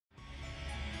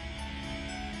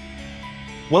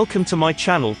Welcome to my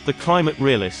channel, The Climate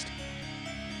Realist.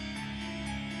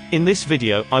 In this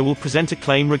video, I will present a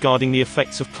claim regarding the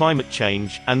effects of climate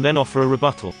change, and then offer a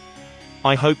rebuttal.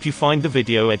 I hope you find the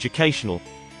video educational.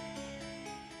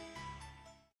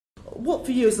 What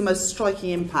for you is the most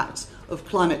striking impact of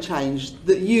climate change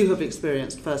that you have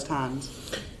experienced firsthand?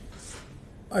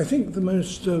 I think the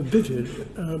most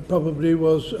vivid probably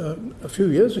was a few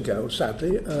years ago,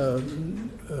 sadly,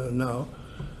 now,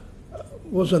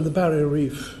 was on the Barrier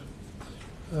Reef.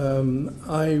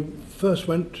 I first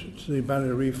went to the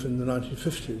Barrier Reef in the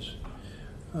 1950s,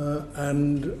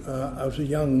 and I was a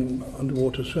young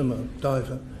underwater swimmer,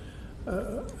 diver,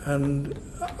 and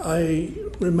I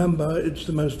remember it's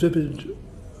the most vivid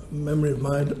memory of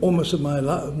mine, almost of my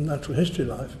natural history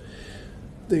life,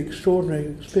 the extraordinary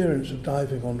experience of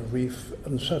diving on a reef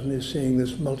and suddenly seeing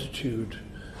this multitude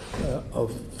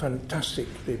of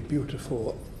fantastically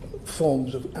beautiful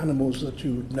forms of animals that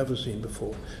you'd never seen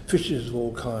before, fishes of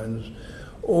all kinds,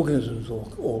 organisms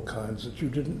of all kinds that you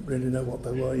didn't really know what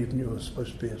they were, even you were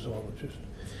supposed to be a zoologist.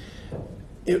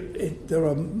 There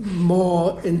are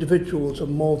more individuals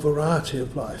and more variety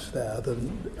of life there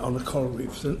than on a coral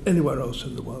reef than anywhere else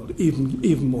in the world,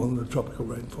 even more than the tropical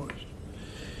rainforest.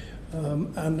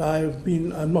 And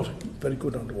I'm not a very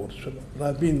good underwater swimmer, but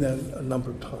I've been there a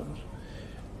number of times.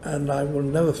 And I will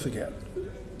never forget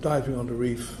diving on a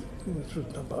reef, which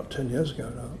was about 10 years ago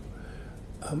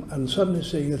now, and suddenly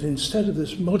seeing that instead of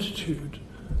this multitude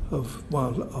of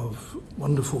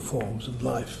wonderful forms of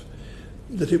life,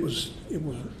 that it was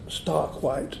stark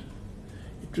white.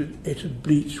 It had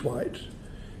bleached white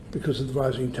because of the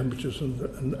rising temperatures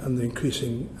and the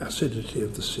increasing acidity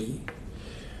of the sea.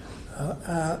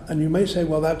 And you may say,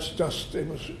 well, it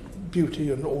was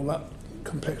beauty and all that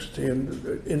complexity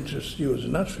and interests you as a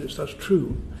naturalist. That's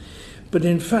true. But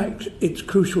in fact, it's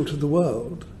crucial to the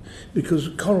world because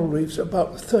coral reefs,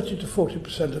 about 30 to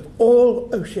 40% of all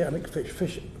oceanic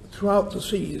fish throughout the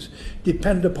seas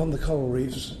depend upon the coral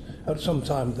reefs at some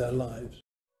time of their lives.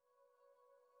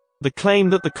 The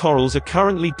claim that the corals are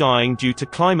currently dying due to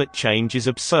climate change is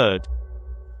absurd.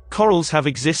 Corals have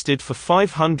existed for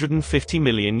 550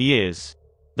 million years.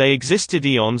 They existed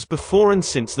eons before and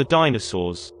since the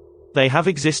dinosaurs. They have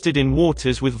existed in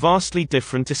waters with vastly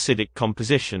different acidic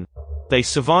composition. They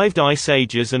survived ice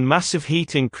ages and massive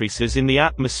heat increases in the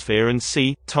atmosphere and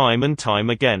sea, time and time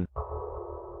again.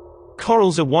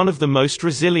 Corals are one of the most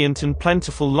resilient and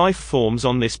plentiful life forms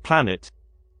on this planet.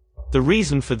 The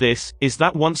reason for this is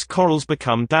that once corals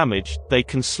become damaged, they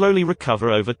can slowly recover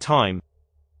over time.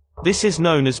 This is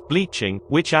known as bleaching,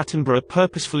 which Attenborough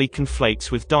purposefully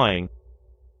conflates with dying.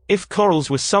 If corals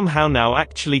were somehow now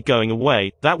actually going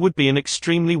away, that would be an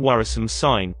extremely worrisome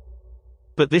sign.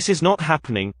 But this is not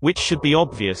happening, which should be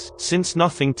obvious, since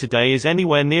nothing today is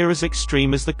anywhere near as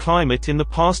extreme as the climate in the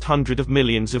past hundred of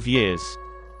millions of years.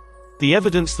 The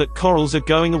evidence that corals are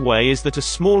going away is that a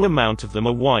small amount of them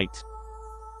are white.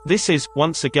 This is,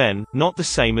 once again, not the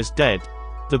same as dead.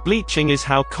 The bleaching is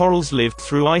how corals lived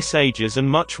through ice ages and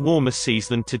much warmer seas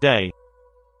than today.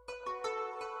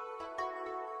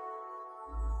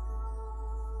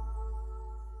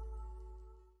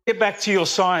 Get back to your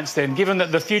science then, given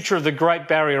that the future of the Great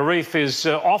Barrier Reef is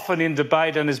often in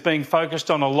debate and is being focused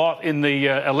on a lot in the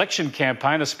election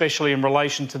campaign, especially in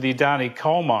relation to the Adani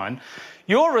coal mine.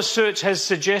 Your research has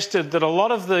suggested that a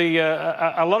lot of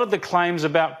the claims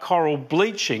about coral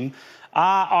bleaching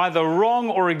are either wrong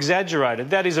or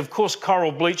exaggerated. That is, of course,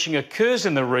 coral bleaching occurs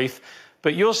in the reef,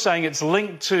 but you're saying it's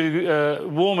linked to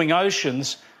warming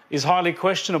oceans is highly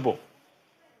questionable.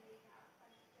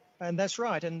 And that's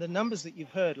right. And the numbers that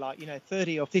you've heard, like,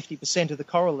 30 or 50% of the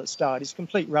coral that's died is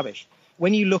complete rubbish.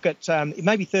 When you look at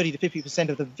maybe 30 to 50%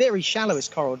 of the very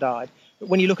shallowest coral died, but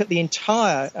when you look at the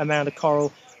entire amount of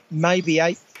coral, maybe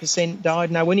 8%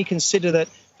 died. Now, when you consider that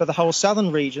for the whole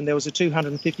southern region, there was a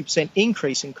 250%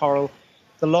 increase in coral,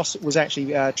 the loss was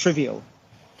actually trivial.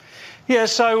 Yeah,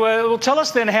 so well, tell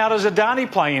us then, how does Adani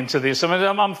play into this? I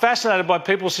mean, I'm fascinated by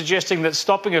people suggesting that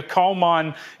stopping a coal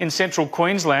mine in central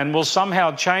Queensland will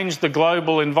somehow change the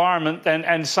global environment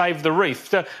and save the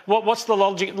reef. What's the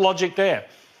logic there?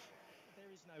 There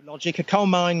is no logic. A coal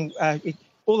mine,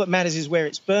 all that matters is where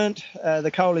it's burnt.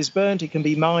 The coal is burnt. It can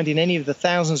be mined in any of the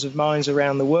thousands of mines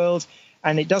around the world,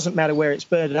 and it doesn't matter where it's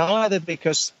burnt either,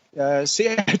 because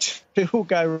CO2 will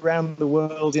go around the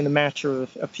world in a matter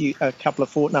of a couple of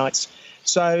fortnights.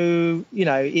 So,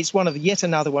 it's yet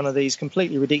another one of these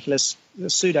completely ridiculous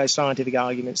pseudo-scientific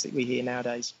arguments that we hear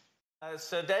nowadays.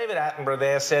 Sir David Attenborough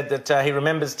there said that he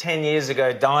remembers 10 years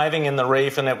ago diving in the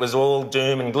reef and it was all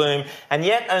doom and gloom, and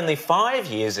yet only 5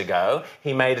 years ago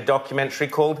he made a documentary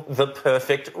called The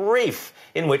Perfect Reef,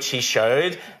 in which he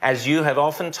showed, as you have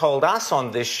often told us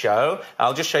on this show,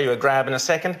 I'll just show you a grab in a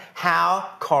second, how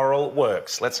coral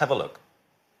works. Let's have a look.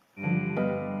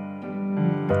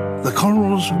 The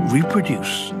corals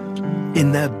reproduce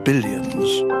in their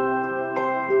billions.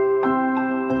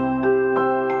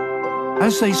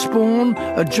 As they spawn,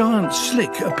 a giant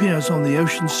slick appears on the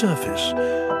ocean surface,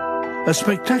 a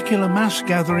spectacular mass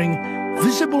gathering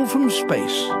visible from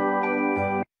space.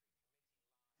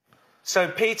 So,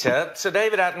 Peter, Sir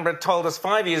David Attenborough told us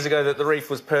 5 years ago that the reef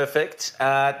was perfect,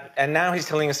 and now he's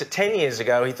telling us that 10 years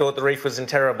ago he thought the reef was in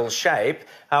terrible shape.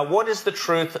 What is the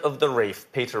truth of the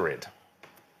reef, Peter Ridd?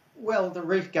 Well, the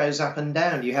reef goes up and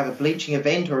down. You have a bleaching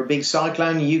event or a big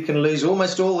cyclone, you can lose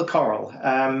almost all the coral,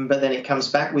 but then it comes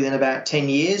back within about 10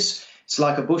 years. It's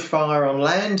like a bushfire on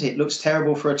land. It looks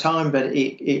terrible for a time, but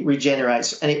it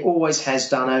regenerates, and it always has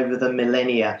done over the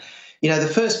millennia. You know, the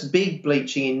first big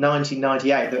bleaching in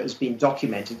 1998 that has been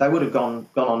documented, they would have gone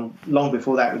on long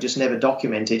before that, were just never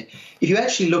documented. If you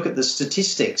actually look at the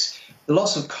statistics, the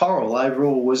loss of coral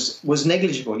overall was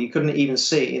negligible. You couldn't even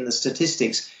see it in the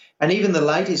statistics. And even the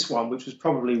latest one, which was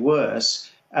probably worse,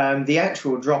 the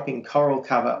actual drop in coral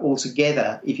cover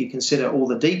altogether, if you consider all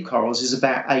the deep corals, is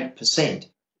about 8%,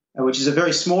 which is a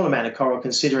very small amount of coral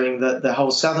considering that the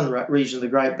whole southern region of the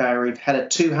Great Barrier Reef had a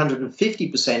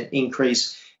 250%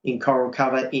 increase in coral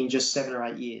cover in just 7 or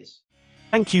 8 years.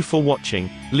 Thank you for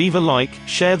watching. Leave a like,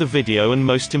 share the video, and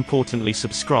most importantly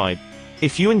subscribe.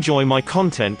 If you enjoy my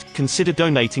content, consider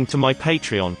donating to my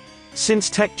Patreon. Since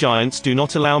tech giants do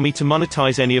not allow me to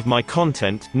monetize any of my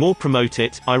content, nor promote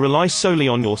it, I rely solely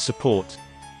on your support.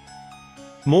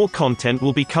 More content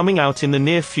will be coming out in the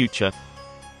near future.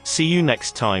 See you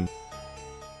next time.